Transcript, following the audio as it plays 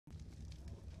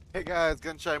Hey guys,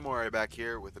 Gunshine Morai back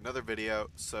here with another video.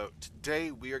 So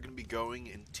today we are going to be going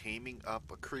and taming up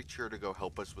a creature to go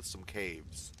help us with some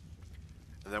caves.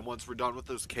 And then once we're done with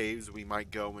those caves, we might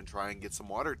go and try and get some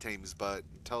water tames, but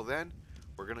until then,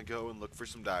 we're going to go and look for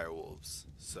some dire wolves.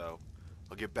 So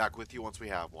I'll get back with you once we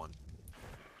have one.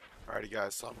 Alrighty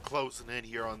guys, so I'm closing in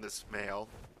here on this male.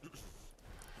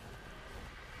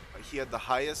 He had the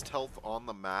highest health on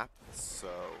the map, so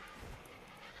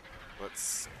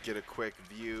let's get a quick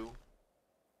view.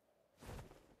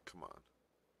 Come on.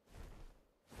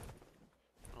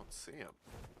 I don't see him.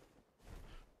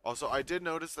 Also, I did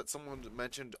notice that someone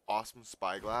mentioned awesome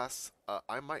spyglass.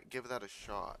 I might give that a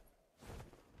shot.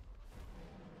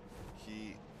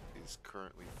 He is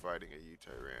currently fighting a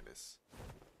Utyrannus.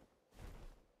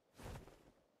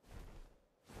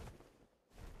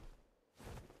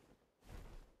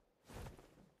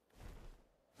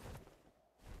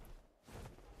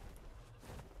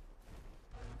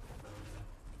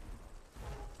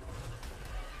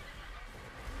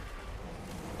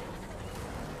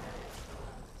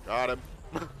 Got him.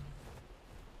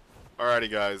 Alrighty,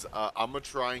 guys. I'm gonna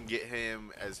try and get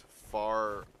him as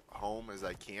far home as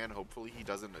I can. Hopefully, he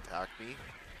doesn't attack me.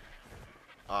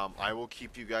 I will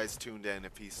keep you guys tuned in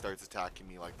if he starts attacking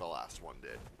me like the last one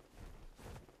did.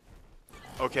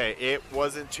 Okay, it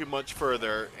wasn't too much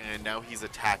further, and now he's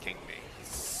attacking me.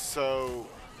 So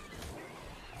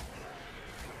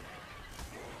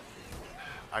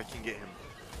I can get him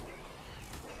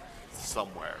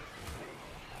somewhere.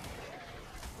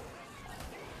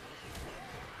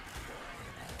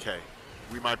 Okay,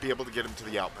 we might be able to get him to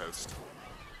the outpost.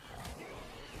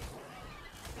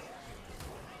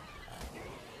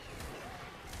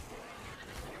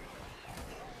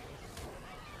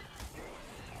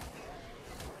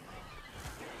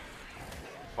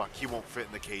 Fuck, he won't fit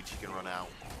in the cage, he can run out.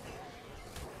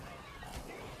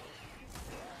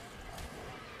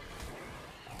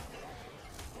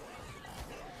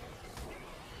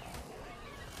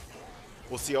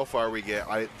 We'll see how far we get.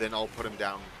 Then I'll put him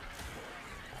down.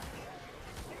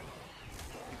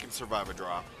 He can survive a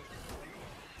drop.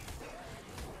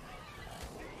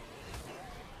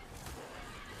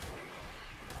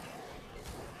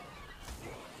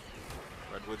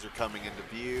 Redwoods are coming into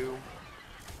view.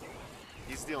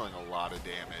 He's dealing a lot of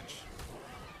damage.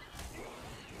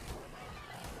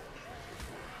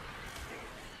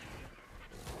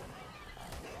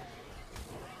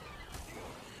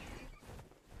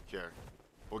 Here.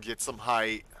 We'll get some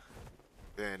height.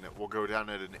 Then we'll go down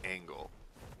at an angle.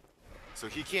 So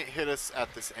he can't hit us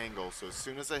at this angle. So as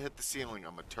soon as I hit the ceiling,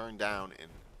 I'm going to turn down and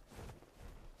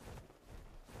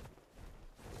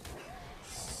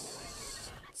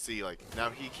see, like, now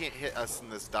he can't hit us in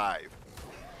this dive.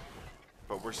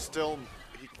 But we're still,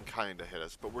 he can kind of hit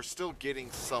us, but we're still getting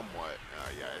somewhat.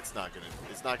 Yeah, it's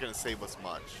not gonna save us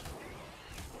much.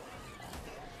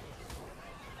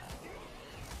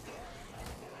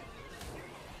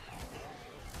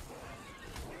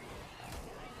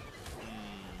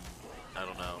 I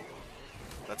don't know.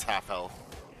 That's half health.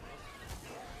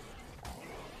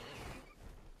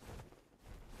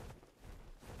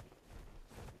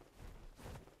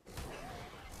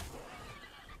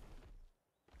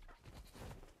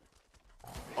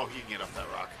 Oh, he can get up that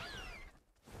rock.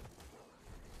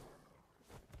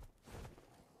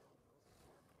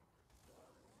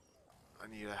 I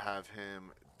need to have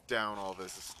him down all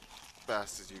this as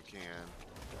fast as you can.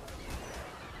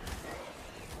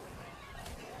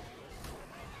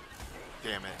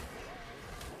 Damn it.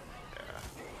 Yeah.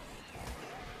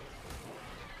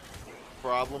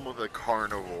 Problem with a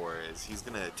carnivore is he's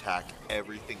gonna attack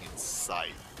everything in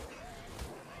sight.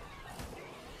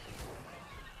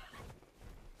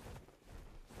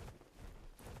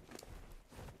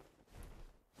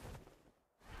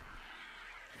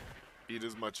 Eat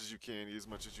as much as you can, eat as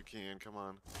much as you can, come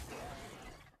on.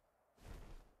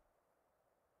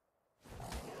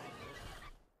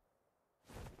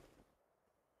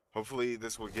 Hopefully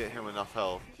this will get him enough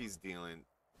health. He's dealing,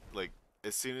 like,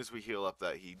 as soon as we heal up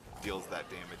that, he deals that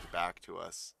damage back to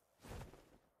us.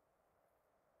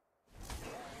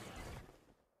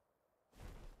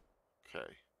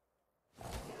 Okay.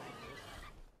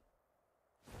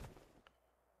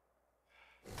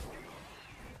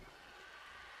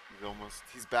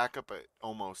 He's back up at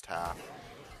almost half.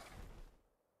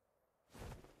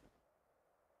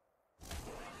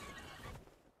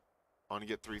 I want to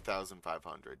get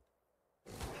 3,500.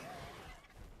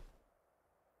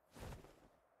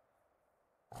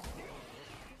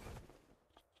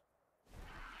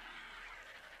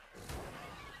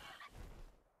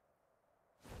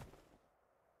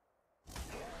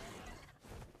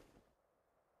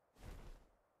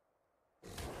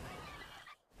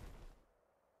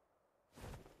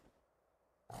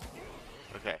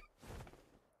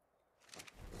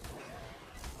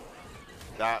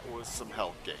 That was some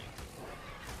health gain.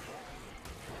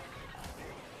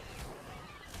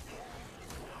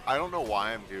 I don't know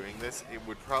why I'm doing this. It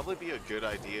would probably be a good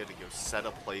idea to go set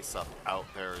a place up out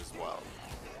there as well.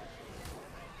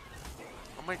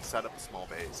 I might set up a small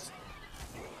base.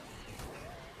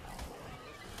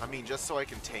 I mean, just so I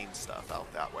can tame stuff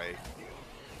out that way.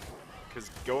 Because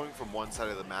going from one side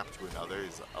of the map to another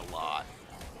is a lot.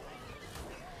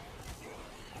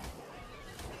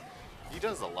 He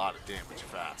does a lot of damage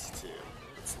fast, too.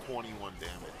 It's 21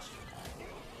 damage.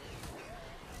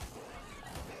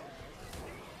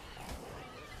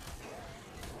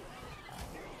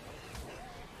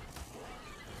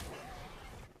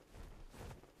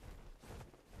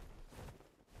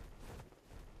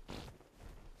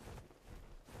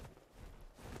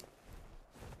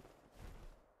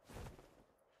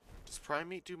 Does Prime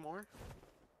Meat do more?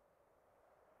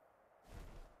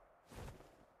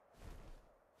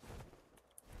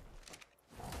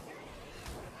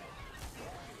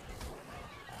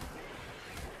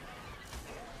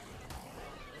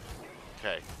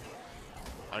 Okay.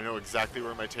 I know exactly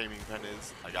where my taming pen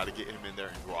is. I gotta get him in there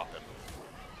and drop him.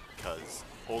 Because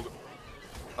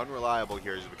Unreliable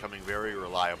here is becoming very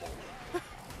reliable.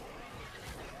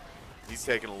 He's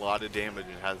taken a lot of damage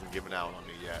and hasn't given out on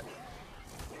me yet.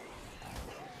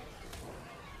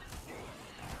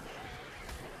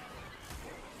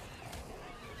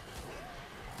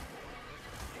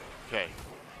 Okay.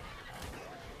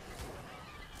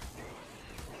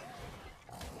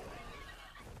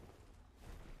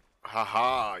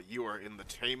 Haha, you are in the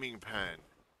taming pen.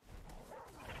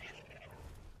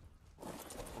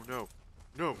 Oh no.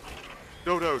 No.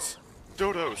 Dodos.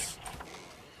 Dodos.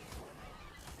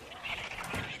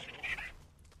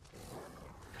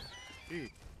 E.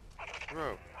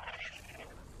 Bro.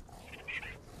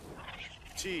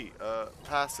 T.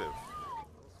 Passive.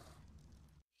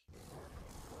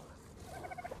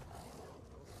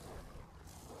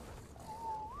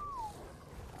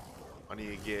 I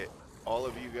need to get all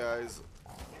of you guys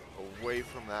away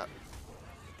from that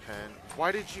pen.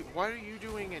 What are you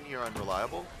doing in here,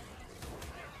 Unreliable?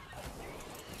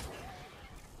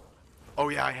 Oh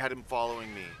yeah, I had him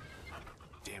following me.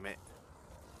 Damn it.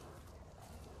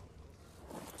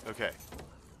 Okay.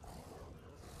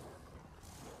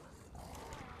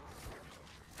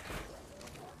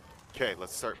 Okay,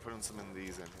 let's start putting some of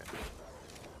these in here.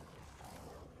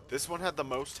 This one had the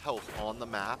most health on the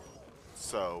map,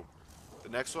 so the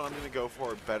next one I'm going to go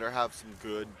for better have some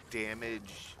good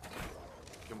damage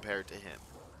compared to him.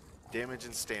 Damage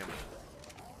and stamina.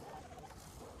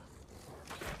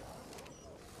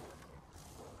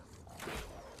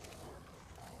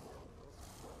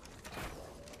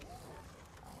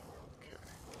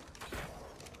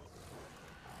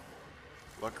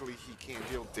 Luckily, he can't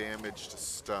deal damage to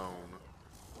stone.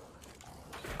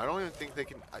 I don't even think they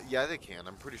can... yeah, they can.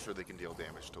 I'm pretty sure they can deal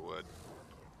damage to wood.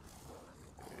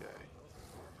 Yeah.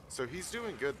 So he's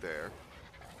doing good there.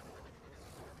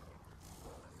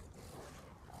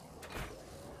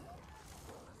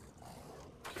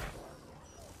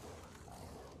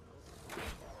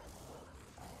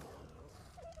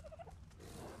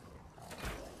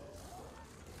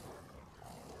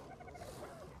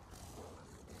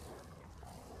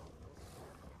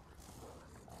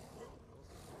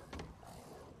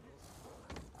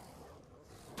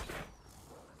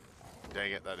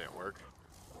 Dang it, that didn't work.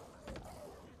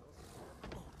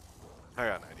 I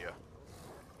got an idea.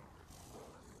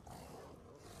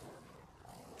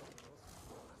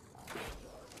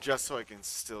 Just so I can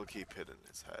still keep hitting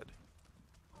his head.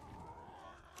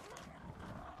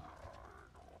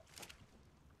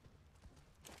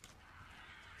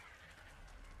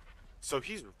 So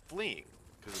he's fleeing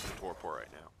because of the torpor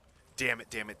right now. Damn it,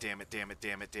 damn it, damn it, damn it,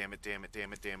 damn it, damn it, damn it,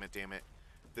 damn it, damn it, damn it.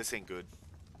 This ain't good.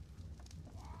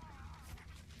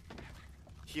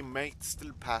 He might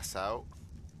still pass out,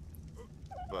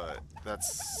 but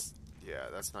that's, yeah,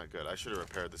 that's not good. I should have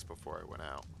repaired this before I went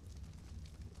out.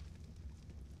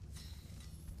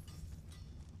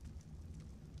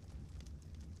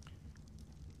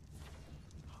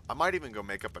 I might even go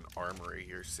make up an armory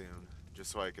here soon, just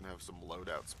so I can have some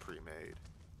loadouts pre-made.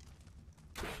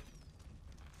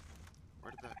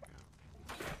 Where did that go?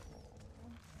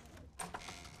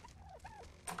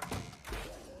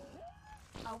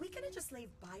 Are we gonna just leave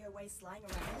bio waste lying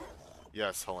around?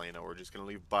 Yes, Helena, we're just gonna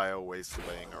leave bio waste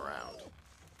laying around.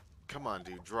 Come on,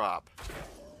 dude, drop.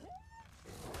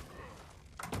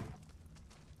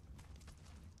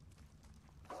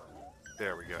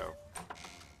 There we go.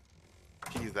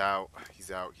 He's out.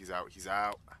 He's out. He's out. He's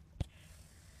out.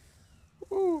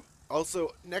 Woo!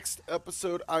 Also, next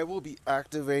episode, I will be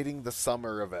activating the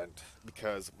summer event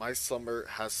because my summer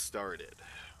has started.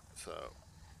 So,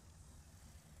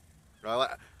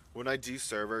 when I do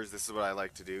servers, this is what I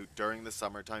like to do. During the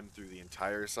summertime, through the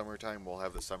entire summertime, we'll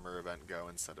have the summer event go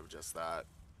instead of just that,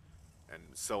 and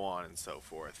so on and so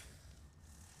forth.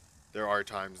 There are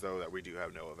times, though, that we do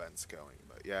have no events going.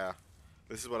 But yeah,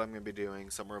 this is what I'm going to be doing.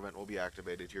 Summer event will be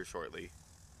activated here shortly.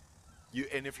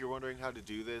 And if you're wondering how to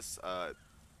do this,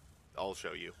 I'll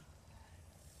show you.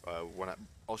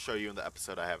 I'll show you in the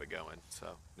episode I have it going.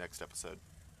 So next episode.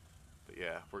 But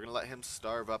yeah, we're gonna let him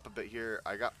starve up a bit here.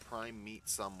 I got prime meat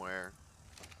somewhere,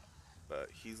 but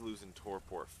he's losing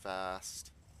torpor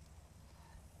fast.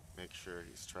 Make sure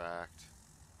he's tracked.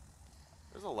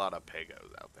 There's a lot of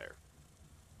pagos out there.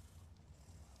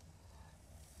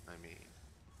 I mean,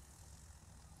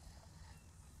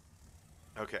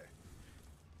 okay.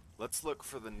 Let's look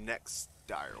for the next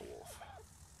dire wolf.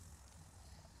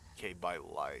 Okay, by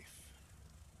life.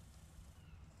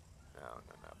 No,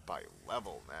 by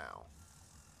level now.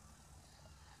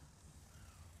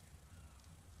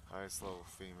 Highest level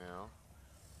female.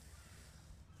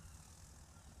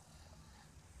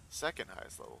 Second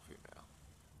highest level female.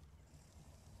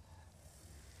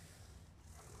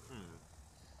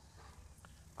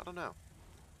 I don't know.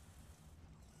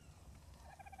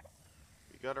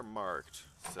 We got her marked,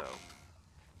 so.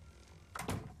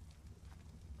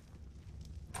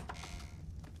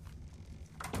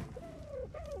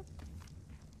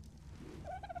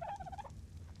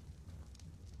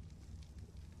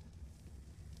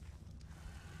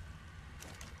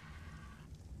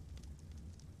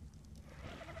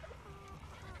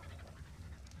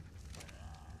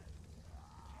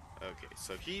 Okay,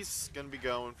 so he's gonna be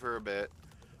going for a bit.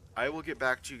 I will get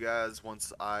back to you guys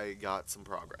once I got some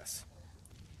progress.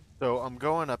 So I'm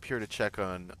going up here to check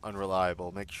on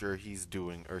Unreliable, make sure he's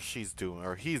doing, or she's doing,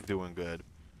 or he's doing good.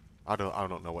 I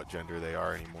don't know what gender they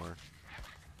are anymore.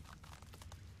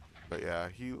 But yeah,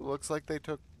 he looks like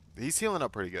he's healing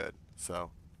up pretty good.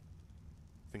 So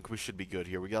I think we should be good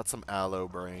here. We got some aloe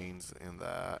brains in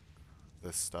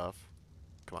this stuff.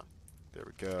 Come on, there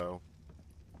we go.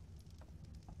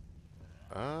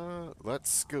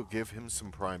 Let's go give him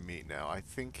some prime meat now. I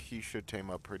think he should tame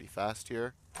up pretty fast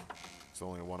here. It's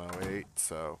only 108,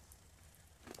 so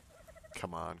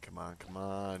come on, come on, come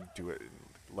on. Do it in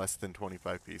less than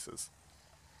 25 pieces.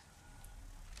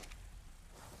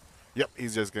 Yep,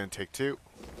 he's just gonna take 2.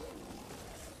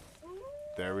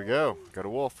 There we go. Got a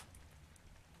wolf.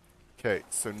 Okay,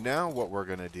 so now what we're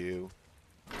gonna do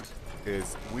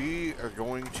is we are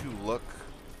going to look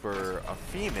for a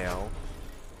female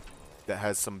that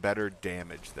has some better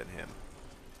damage than him.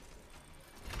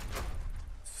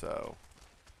 So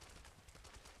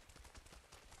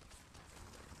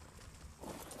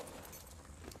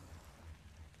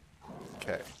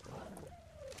okay.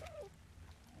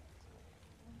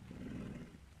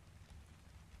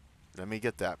 Let me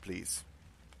get that, please.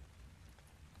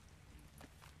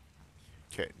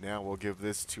 Okay, now we'll give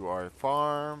this to our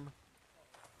farm.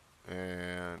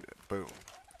 And boom.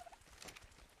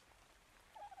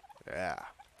 Yeah.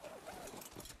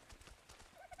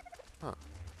 Huh.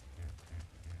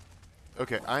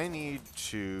 Okay, I need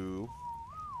to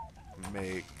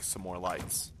make some more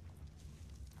lights.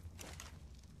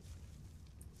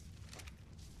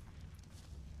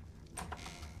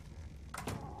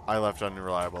 I left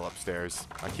Unreliable upstairs.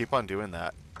 I keep on doing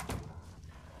that.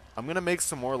 I'm going to make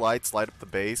some more lights, light up the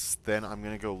base, then I'm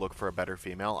going to go look for a better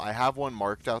female. I have one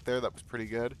marked out there that was pretty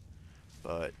good,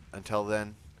 but until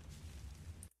then...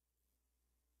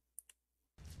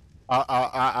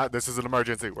 this is an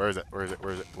emergency. Where is it? Where is it?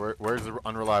 Where is it? Where's the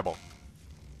Unreliable?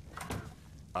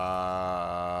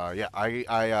 Yeah,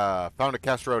 I found a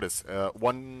Castrotis,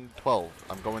 112.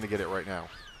 I'm going to get it right now.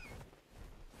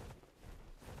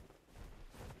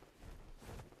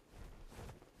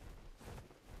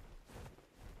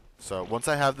 So once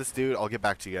I have this dude, I'll get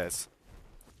back to you guys.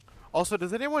 Also,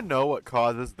 does anyone know what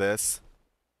causes this?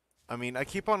 I mean, I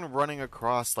keep on running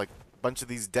across like a bunch of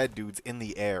these dead dudes in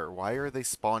the air. Why are they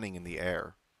spawning in the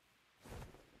air?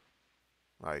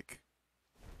 Like,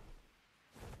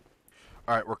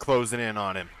 all right, we're closing in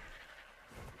on him.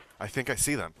 I think I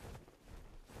see them.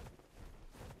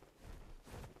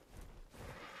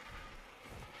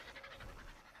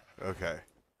 Okay.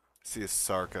 See a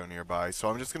Sarco nearby, so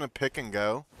I'm just gonna pick and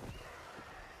go.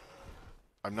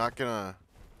 I'm not gonna...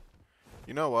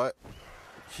 You know what?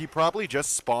 He probably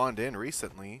just spawned in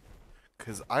recently,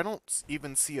 because I don't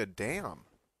even see a dam.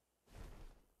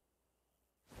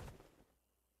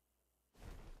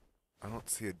 I don't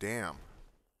see a dam.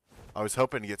 I was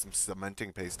hoping to get some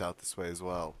cementing paste out this way as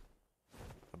well.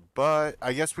 But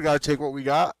I guess we gotta take what we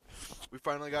got. We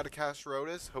finally got a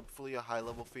Castrotis. Hopefully a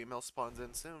high-level female spawns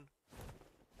in soon.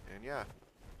 And yeah.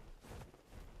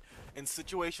 In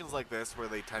situations like this where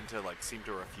they tend to like seem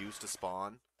to refuse to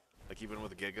spawn, like even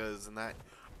with Gigas and that,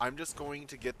 I'm just going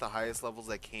to get the highest levels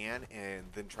I can and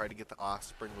then try to get the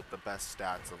offspring with the best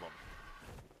stats of them.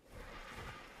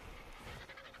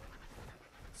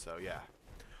 So yeah.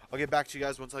 I'll get back to you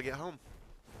guys once I get home.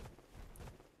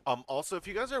 Also, if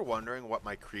you guys are wondering what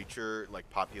my creature like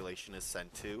population is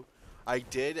sent to, I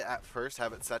did at first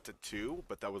have it set to 2,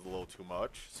 but that was a little too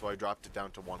much, so I dropped it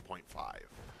down to 1.5.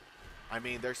 I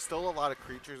mean, there's still a lot of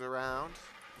creatures around,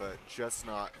 but just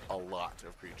not a lot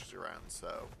of creatures around,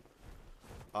 so...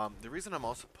 the reason I'm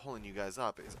also pulling you guys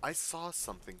up is I saw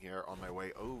something here on my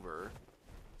way over.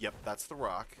 Yep, that's the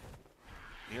rock.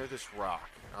 Near this rock.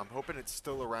 I'm hoping it's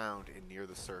still around and near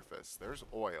the surface. There's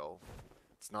oil.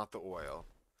 It's not the oil.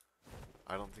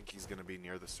 I don't think he's going to be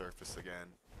near the surface again.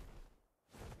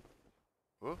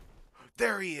 Oh,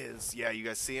 there he is! Yeah, you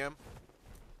guys see him?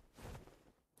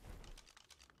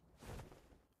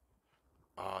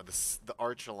 The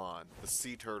Archelon, the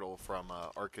sea turtle from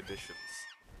Arcaditions.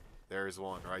 There's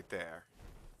one right there.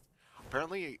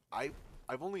 Apparently, I've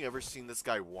only ever seen this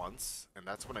guy once, and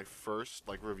that's when I first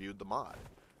like reviewed the mod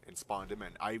and spawned him in.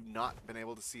 I've not been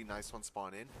able to see nice ones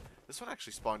spawn in. This one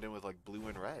actually spawned in with like blue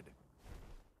and red.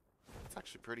 It's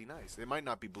actually pretty nice. It might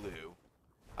not be blue.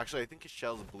 Actually, I think his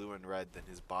shell's blue and red, then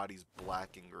his body's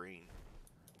black and green.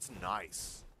 It's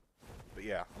nice. But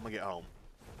yeah, I'm gonna get home.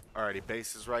 Alrighty,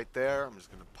 base is right there. I'm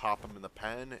just gonna pop him in the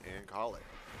pen and call it.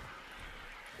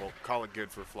 Well, call it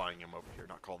good for flying him over here,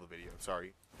 not call the video.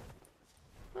 Sorry.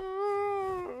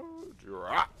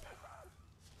 Drop.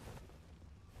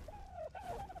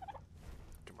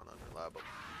 Come on, unreliable.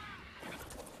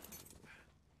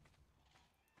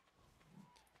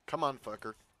 Come on,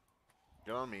 fucker.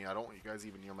 Get on me. I don't want you guys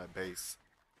even near my base.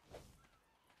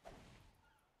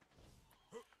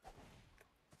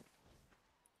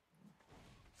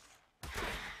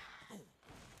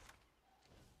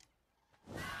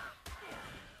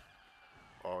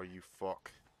 Oh, you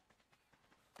fuck.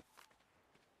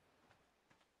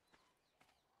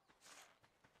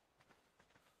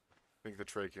 I think the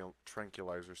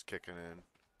tranquilizer's kicking in.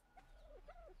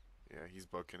 Yeah, he's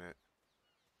booking it.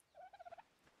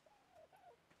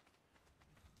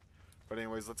 But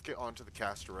anyways, let's get on to the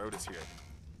Castrotis here.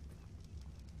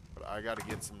 But I gotta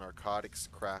get some narcotics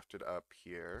crafted up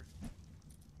here.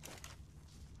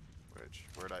 Which,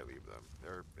 where'd I leave them?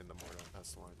 They're in the Mortal and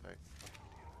Pestle, aren't they?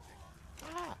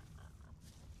 Ah!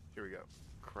 Here we go.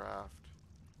 Craft.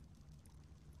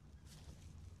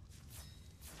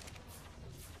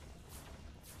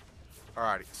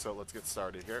 Alrighty, so let's get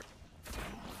started here.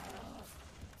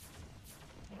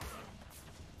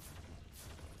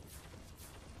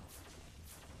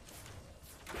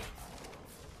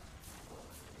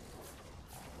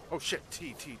 Oh shit,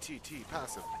 T,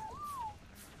 passive.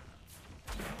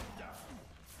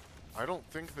 I don't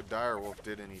think the direwolf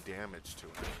did any damage to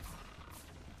him.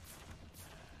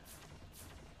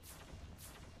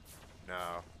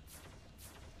 No.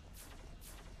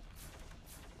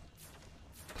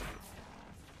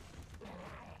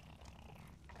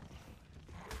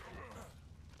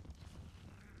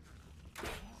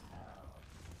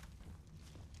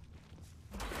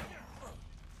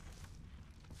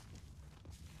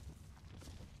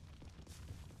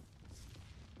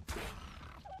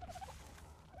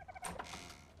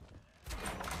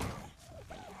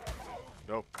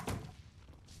 Nope.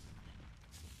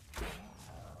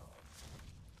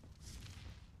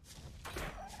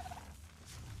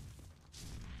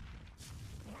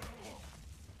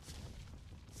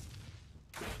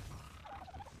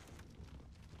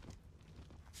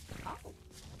 Oh,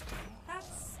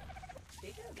 that's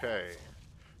bigger. Okay.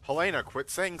 Helena, quit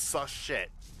saying sus shit.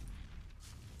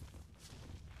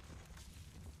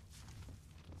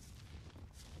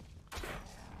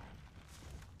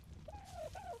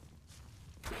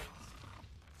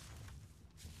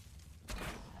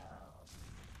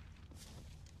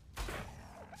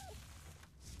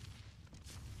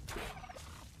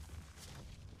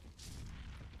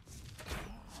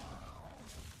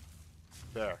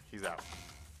 There, he's out.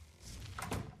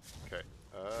 Okay,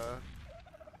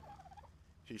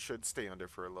 he should stay under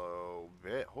for a little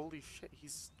bit. Holy shit,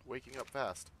 he's waking up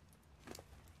fast.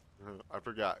 I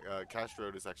forgot,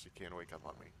 Castrotis actually can wake up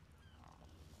on me.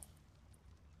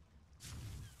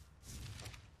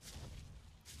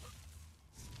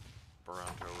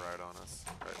 Bronco right on us.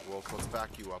 Alright, Wolf, let's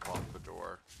back you up off the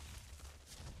door.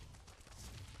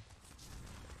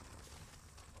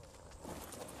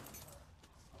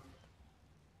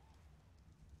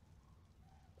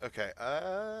 Okay,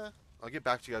 I'll get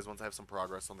back to you guys once I have some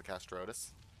progress on the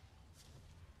Castrotis.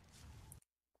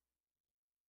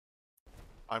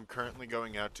 I'm currently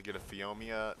going out to get a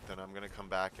Phiomia, then I'm gonna come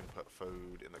back and put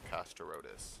food in the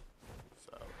Castrotis.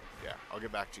 So, yeah, I'll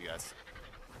get back to you guys.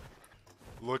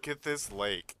 Look at this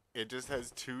lake. It just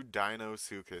has two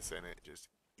Dinosuchus in it, just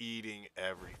eating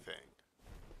everything.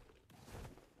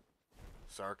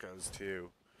 Sarcos too.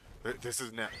 This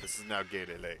is now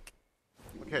gated lake.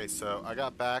 Okay, so I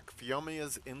got back.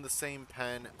 Phiomia's in the same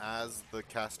pen as the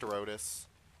Castarotus.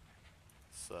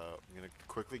 So I'm gonna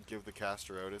quickly give the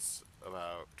Castarotus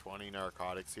about 20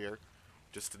 narcotics here,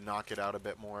 just to knock it out a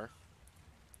bit more.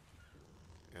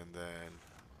 And then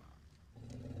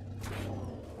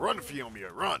run, Phiomia,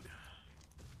 run!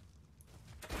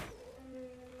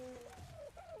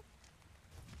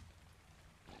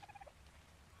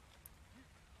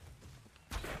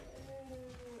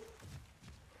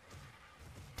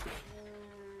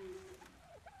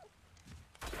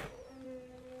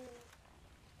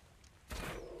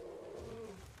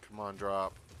 Come on,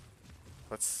 drop.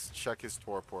 Let's check his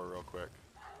torpor real quick.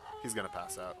 He's gonna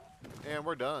pass out. And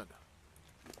we're done.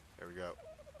 There we go.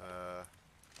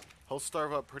 He'll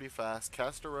starve up pretty fast.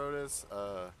 Castarotus,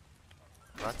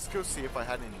 let's go see if I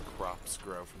had any crops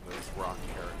grow from those rock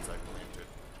carrots I planted.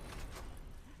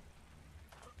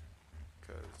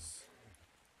 Because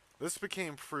this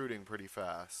became fruiting pretty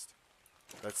fast.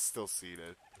 That's still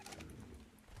seeded.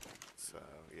 So,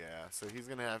 yeah. So he's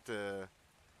gonna have to...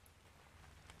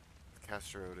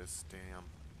 Castrotis, damn.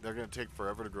 They're gonna take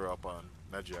forever to grow up on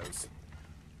Medjos.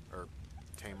 Or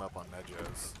tame up on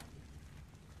Medjos.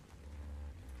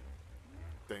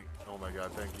 Oh my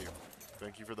god, thank you.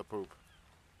 Thank you for the poop.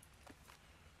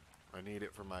 I need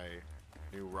it for my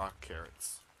new rock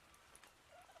carrots.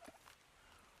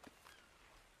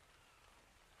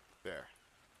 There.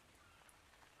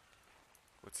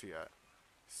 What's he at?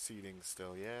 Seeding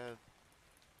still, yeah.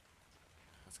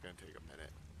 That's gonna take a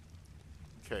minute.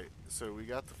 Okay, so we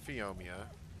got the Phiomia.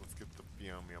 Let's get the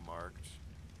Phiomia marked.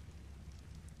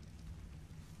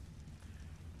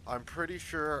 I'm pretty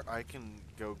sure I can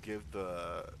go give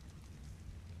the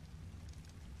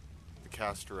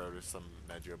Castarotus some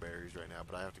Medjo berries right now,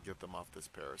 but I have to get them off this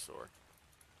Parasaur.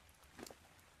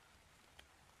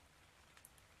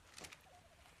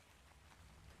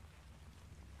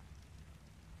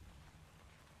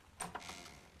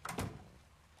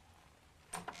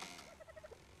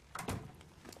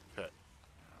 Okay.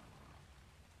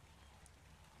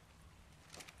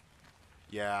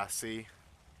 Yeah, see?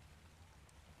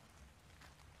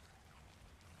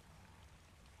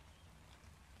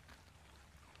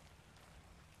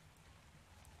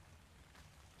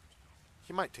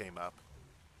 He might tame up.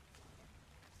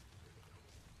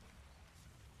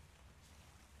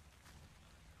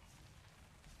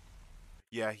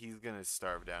 Yeah, he's gonna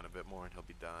starve down a bit more and he'll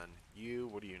be done. You,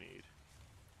 what do you need?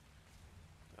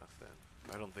 Nothing.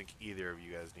 I don't think either of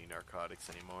you guys need narcotics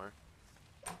anymore.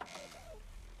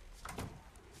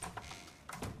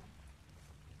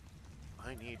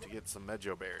 I need to get some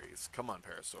Medjo berries. Come on,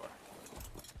 Parasaur.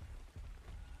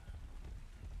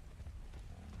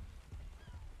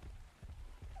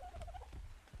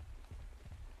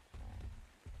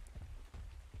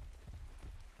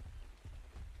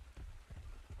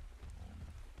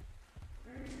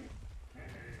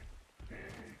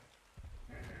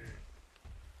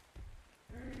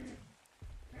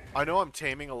 I know I'm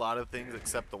taming a lot of things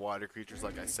except the water creatures,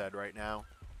 like I said right now.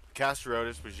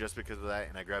 Castrotis was just because of that,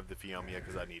 and I grabbed the Phiomia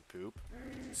because I need poop.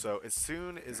 So as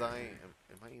soon as am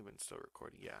I even still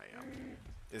recording? Yeah, I am.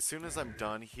 As soon as I'm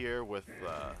done here with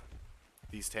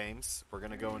these tames, we're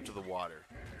gonna go into the water.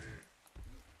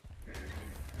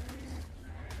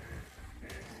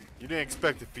 You didn't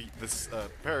expect to defeat this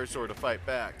Parasaur to fight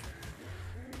back.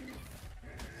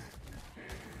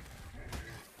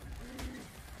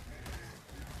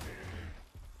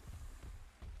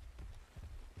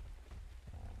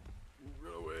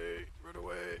 Run away, run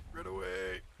away, run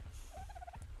away.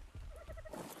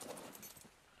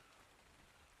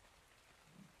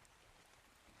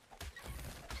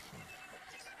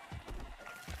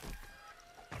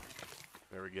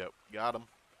 There we go. Got him.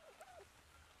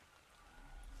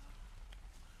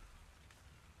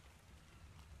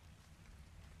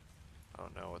 I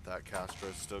don't know what that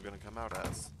Castro's still gonna come out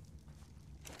as.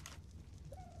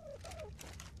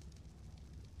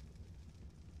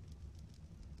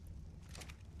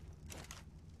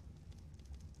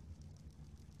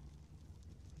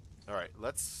 Alright,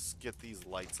 let's get these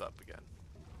lights up again.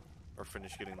 Or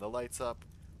finish getting the lights up.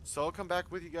 So I'll come back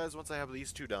with you guys once I have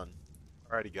these two done.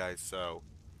 Alrighty guys, so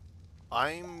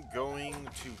I'm going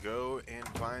to go and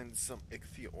find some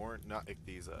not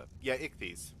ichthyes, yeah,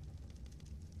 ichthyes.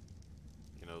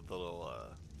 You know, the little,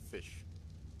 fish.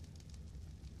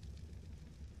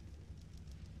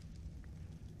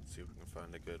 See if we can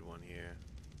find a good one here.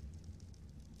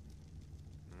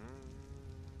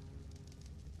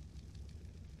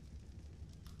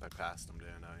 I passed him,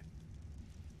 didn't I?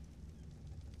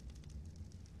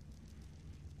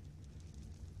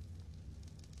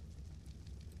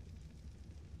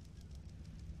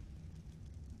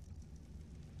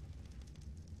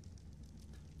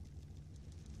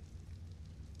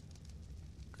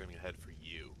 I'm gonna head for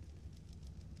you.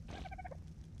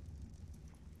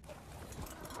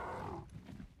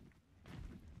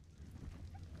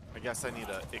 I guess I need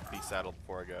a ichthy saddle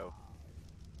before I go.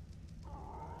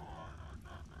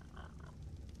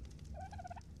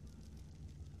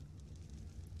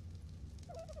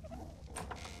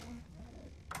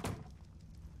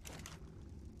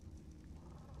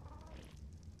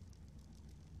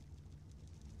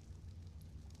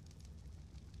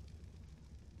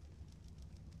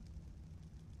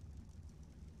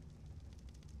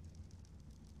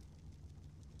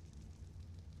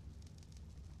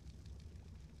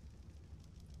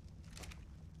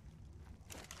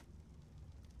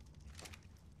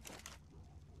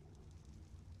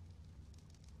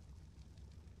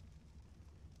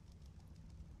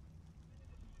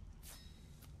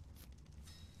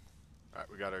 Alright,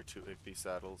 we got our 2 ichthy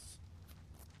saddles.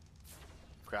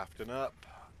 Crafting up,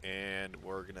 and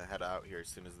we're gonna head out here as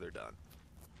soon as they're done.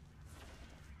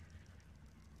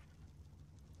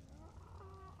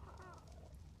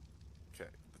 Okay,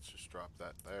 let's just drop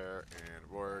that there,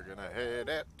 and we're gonna head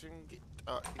out and get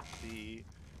our ichthy.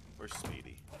 Where's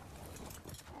Speedy?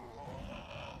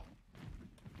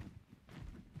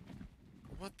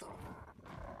 What the?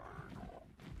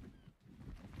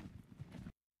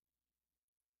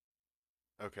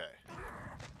 Okay.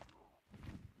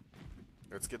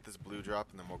 Let's get this blue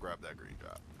drop, and then we'll grab that green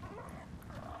drop.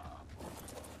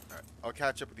 Alright, I'll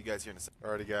catch up with you guys here in a second.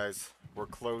 Alrighty, guys. We're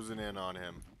closing in on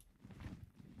him.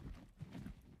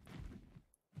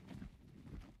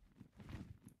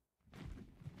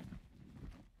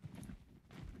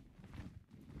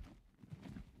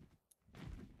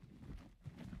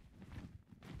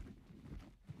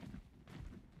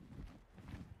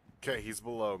 Okay, he's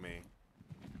below me.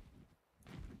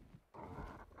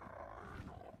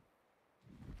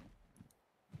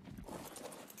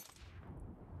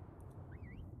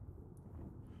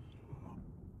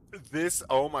 This,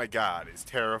 oh my god, is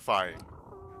terrifying.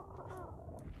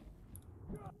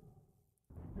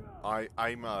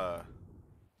 I'm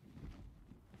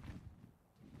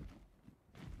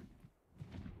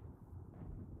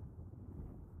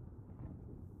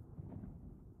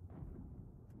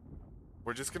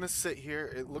we're just gonna sit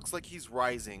here. It looks like he's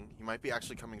rising. He might be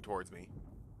actually coming towards me.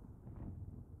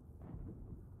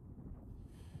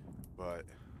 But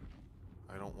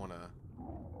I don't wanna.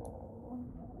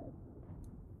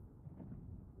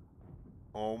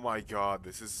 Oh my god,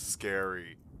 this is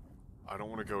scary. I don't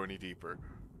want to go any deeper.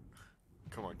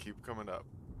 Come on, keep coming up.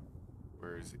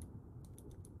 Where is he?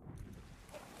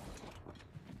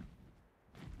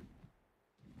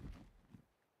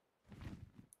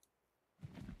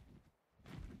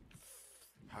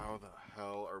 How the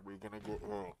hell are we gonna get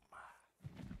him?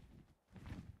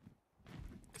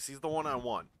 Because he's the one I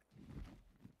want.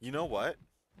 You know what?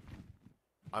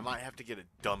 I might have to get a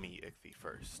dummy ichthy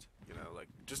first. You know, like,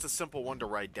 just a simple one to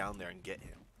ride down there and get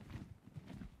him.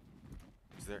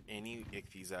 Is there any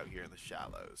ichthyes out here in the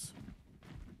shallows?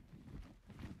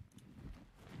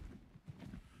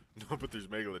 No, but there's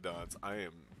megalodons. I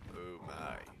am... Oh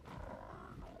my.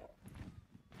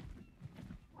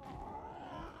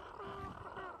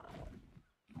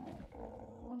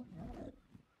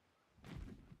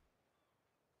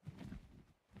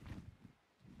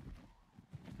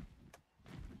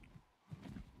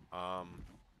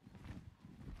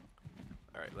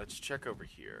 Alright, let's check over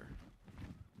here.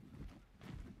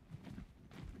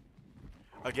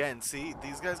 Again, see?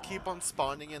 These guys keep on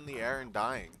spawning in the air and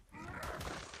dying.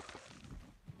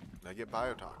 And I get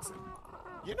biotoxin.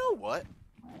 You know what?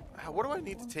 What do I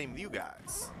need to tame you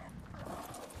guys?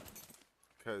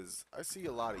 Because I see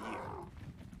a lot of you.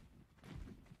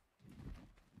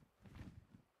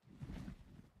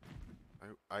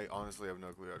 I honestly have no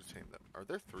clue how to tame them. Are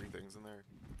there 3 things in there?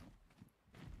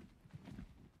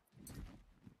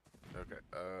 Okay,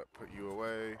 put you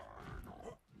away.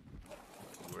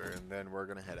 And then we're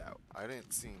gonna head out. I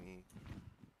didn't see any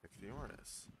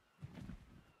Ichthyornis.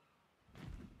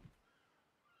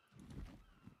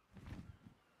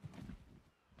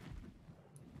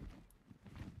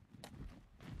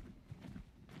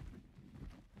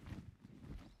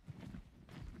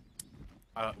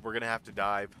 We're gonna have to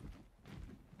dive.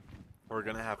 We're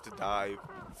gonna have to dive.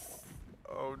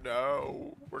 Oh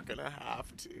no, we're gonna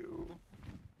have to.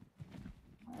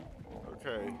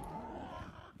 Okay.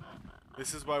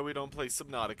 This is why we don't play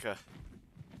Subnautica.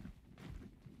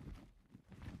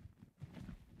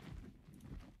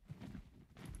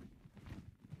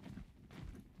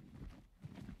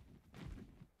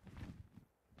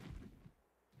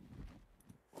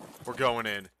 We're going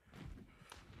in.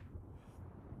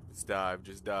 Just dive,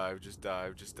 just dive, just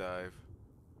dive, just dive.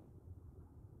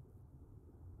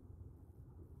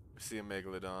 I see a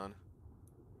megalodon.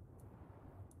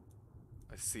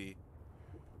 I see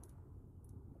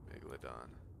megalodon.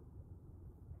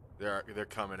 They're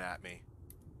coming at me.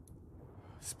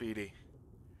 Speedy.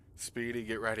 Speedy,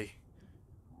 get ready.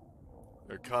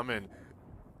 They're coming.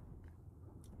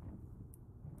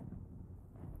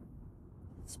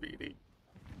 Speedy.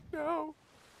 No.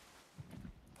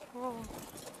 Oh.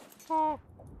 Oh.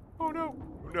 Oh no.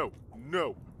 No.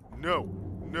 No. No.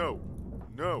 No.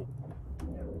 No.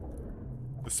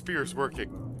 The spear's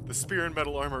working. The spear and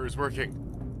metal armor is working.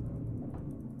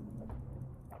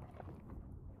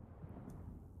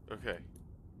 Okay.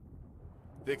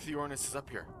 The Ichthyornis is up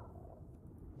here.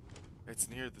 It's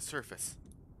near the surface.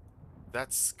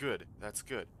 That's good. That's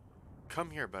good. Come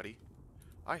here, buddy.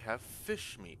 I have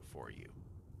fish meat for you.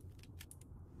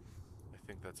 I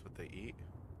think that's what they eat.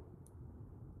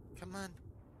 Come on.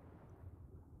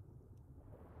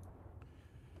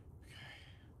 Okay.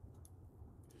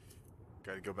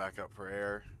 Gotta go back up for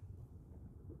air.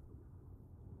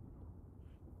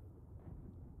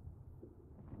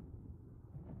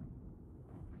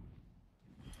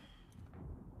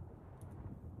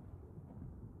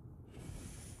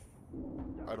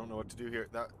 I don't know what to do here.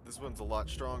 This one's a lot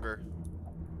stronger.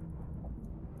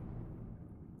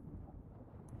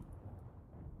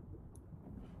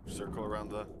 Circle around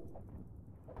the...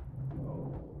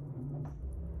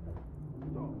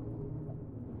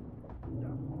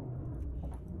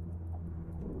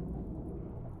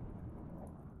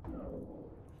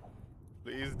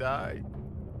 Please die.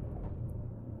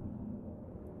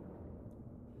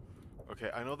 Okay,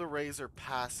 I know the rays are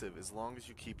passive as long as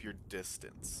you keep your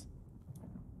distance.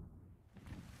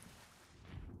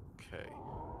 Okay.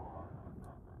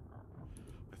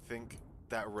 I think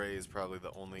that ray is probably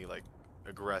the only, like,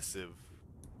 aggressive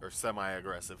or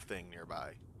semi-aggressive thing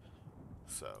nearby.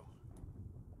 So.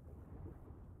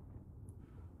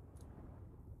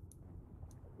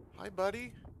 Hi,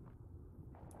 buddy.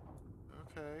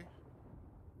 Okay.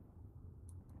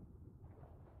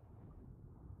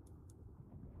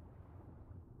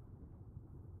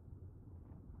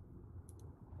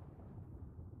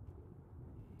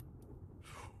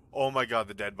 Oh my god,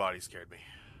 the dead body scared me.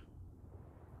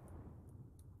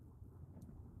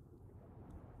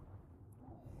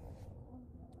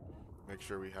 Make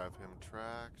sure we have him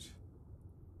tracked.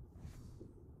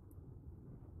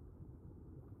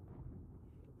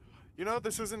 You know,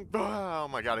 this isn't... Oh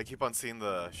my god, I keep on seeing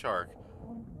the shark.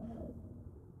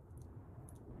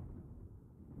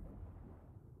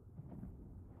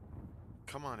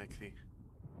 Come on, Ichthy.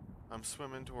 I'm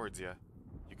swimming towards you.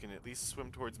 You can at least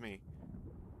swim towards me.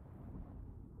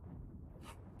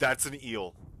 That's an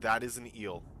eel. That is an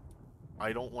eel.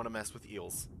 I don't want to mess with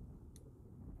eels.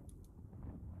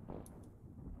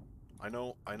 I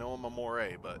know I'm a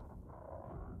moray, but...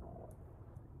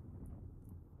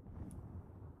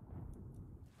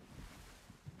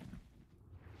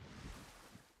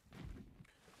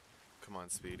 Come on,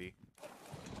 Speedy.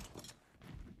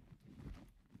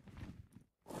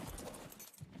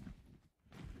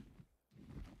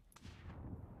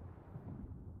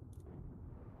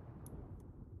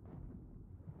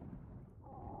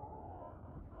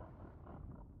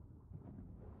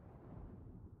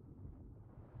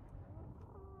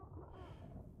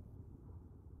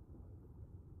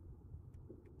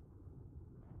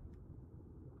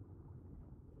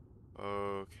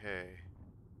 Okay.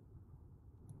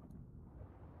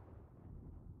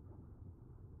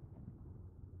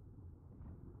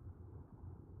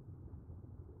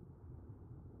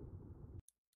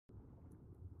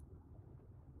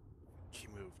 He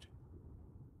moved.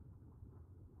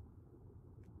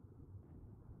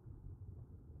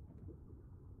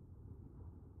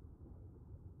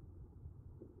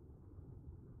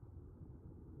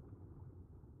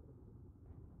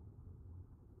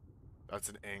 That's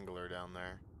an angler down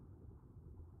there.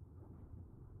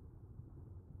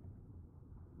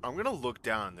 I'm gonna look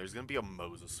down. There's gonna be a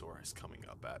mosasaurus coming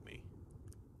up at me.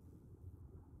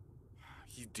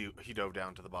 He dove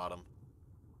down to the bottom.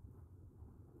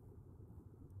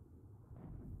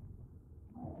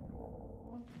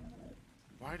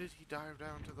 Why did he dive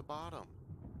down to the bottom?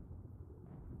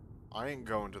 I ain't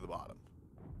going to the bottom.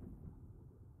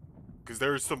 Because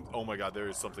there is some... Oh my god, there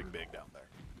is something big down there.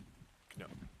 No.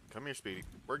 Come here, Speedy.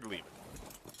 We're leaving.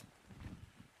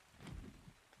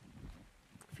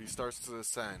 If he starts to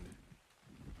ascend...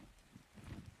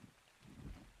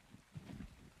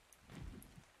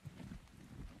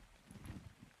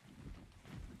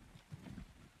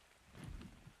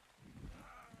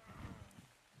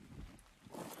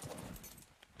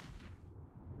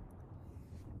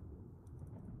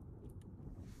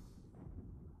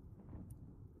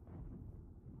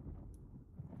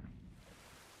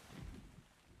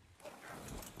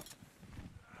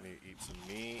 I need to eat some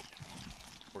meat.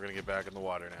 We're gonna get back in the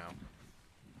water now.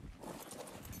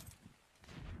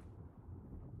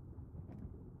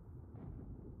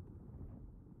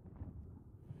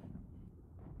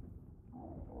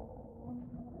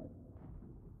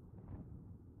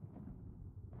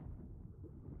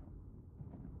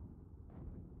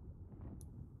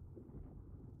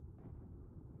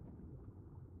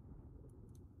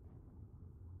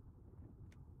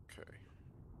 Okay.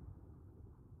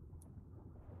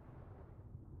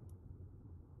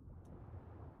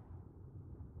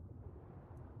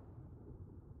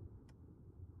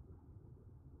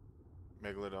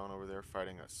 Megalodon over there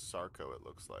fighting a Sarco, it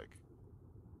looks like.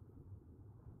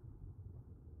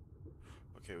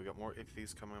 Okay, we got more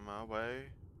ichthyes coming my way.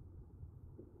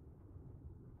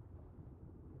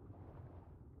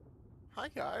 Hi,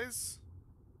 guys.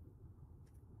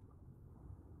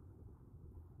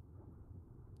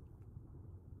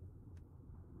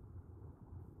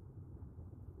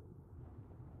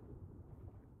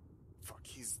 Fuck,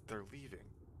 they're leaving.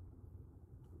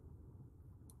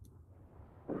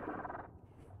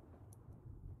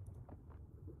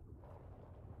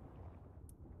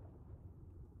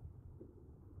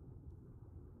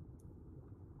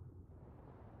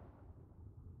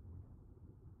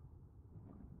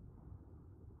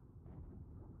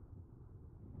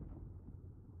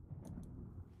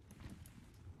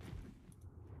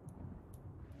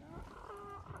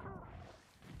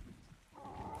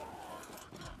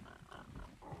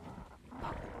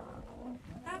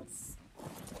 That's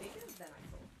bigger than I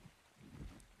thought.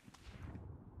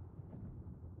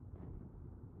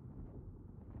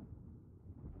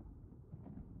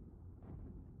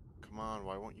 Come on,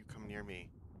 why won't you come near me?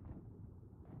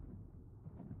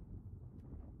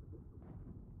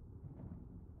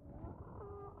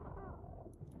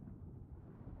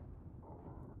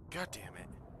 God damn it.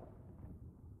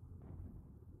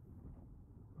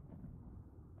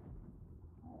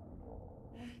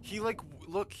 He like,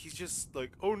 look, he's just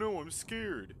like, oh no, I'm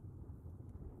scared.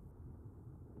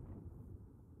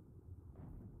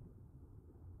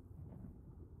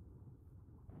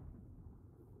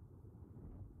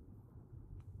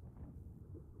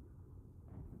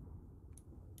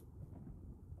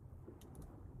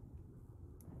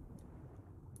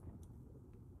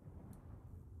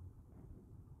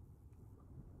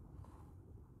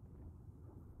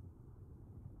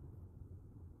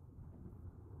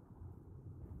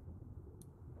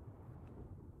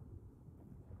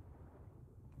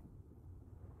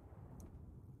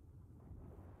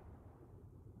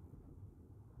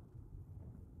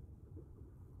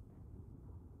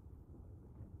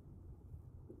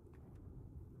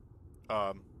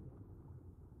 Um,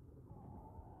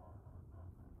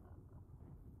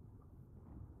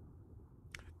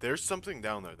 there's something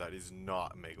down there that is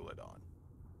not a Megalodon.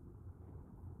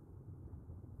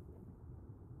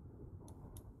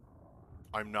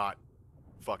 I'm not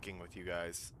fucking with you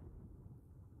guys.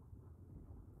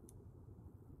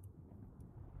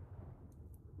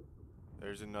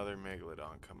 There's another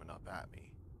Megalodon coming up at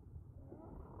me.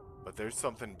 But there's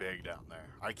something big down there.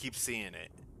 I keep seeing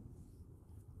it.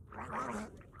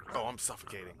 Oh, I'm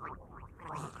suffocating.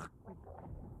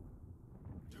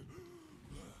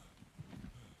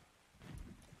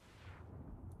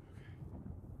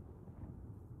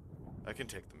 I can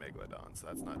take the Megalodons.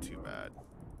 That's not too bad.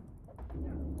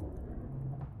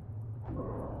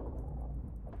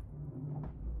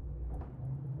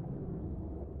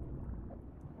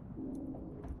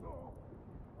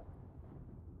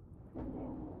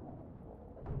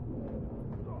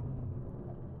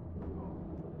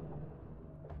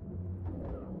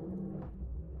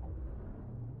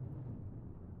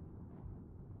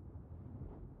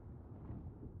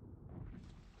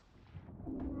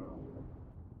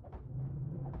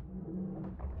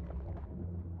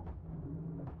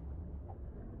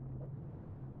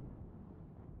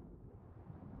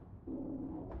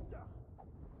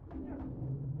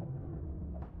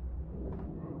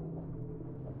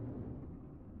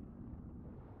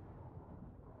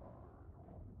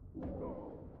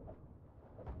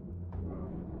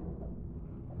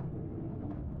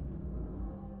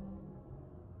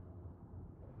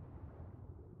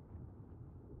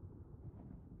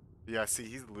 Yeah, see,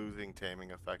 he's losing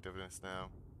taming effectiveness now.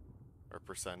 Or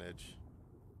percentage.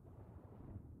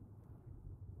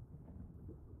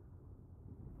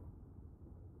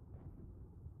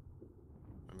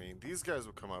 I mean, these guys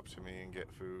will come up to me and get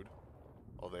food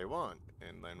all they want.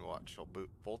 And then watch, he'll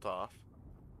bolt off.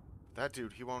 That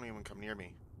dude, he won't even come near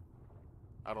me.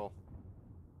 At all.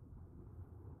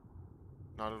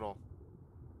 Not at all.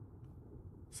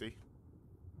 See?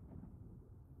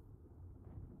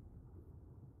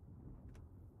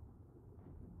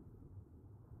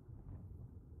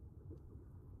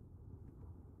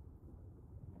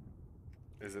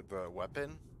 Is it the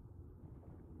weapon?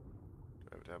 Do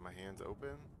I have to have my hands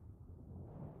open?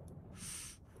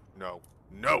 No.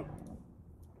 No!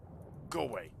 Go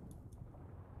away!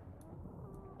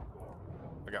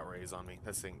 I got rays on me.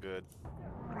 This ain't good.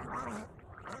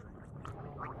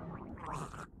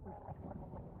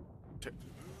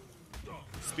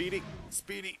 Speedy!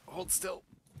 Speedy! Hold still!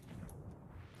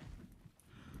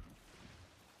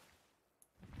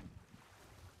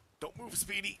 Don't move,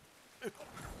 Speedy!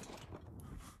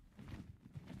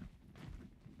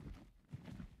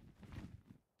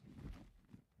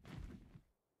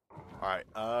 Alright,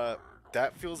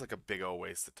 that feels like a big ol'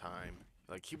 waste of time.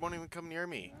 Like, he won't even come near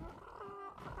me.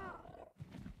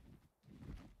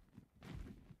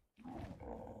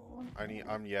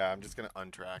 Yeah, I'm just gonna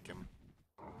untrack him.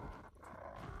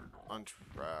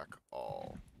 Untrack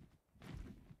all.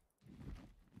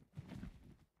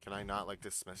 Can I not, like,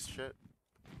 dismiss shit?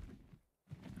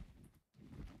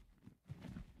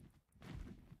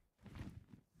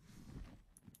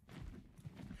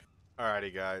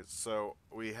 Alrighty guys, so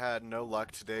we had no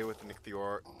luck today with an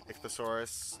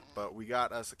Ichthyosaurus, but we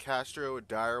got us a Castro, a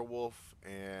Direwolf,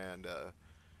 and a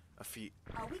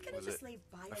Are we gonna just leave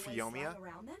Phiomia.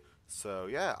 around then? So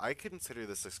yeah, I consider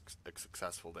this a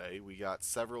successful day. We got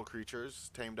several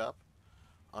creatures tamed up.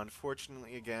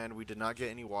 Unfortunately, again, we did not get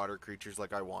any water creatures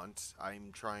like I want.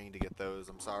 I'm trying to get those,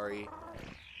 I'm sorry.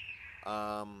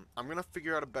 I'm gonna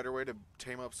figure out a better way to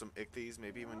tame up some ichthyes,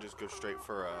 maybe even just go straight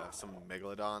for some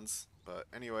megalodons. But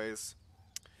anyways,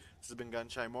 this has been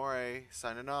Gunshine Moray,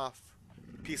 signing off.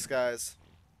 Peace, guys.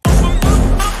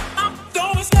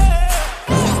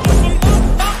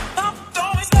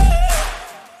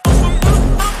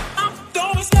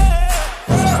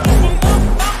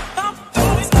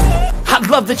 I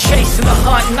love the chase and the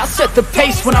hunt, and I set the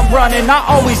pace when I'm running. I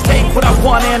always take what I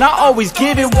want and I always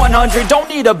give it 100. Don't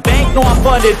need a bank, no I'm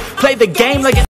funded. Play the game like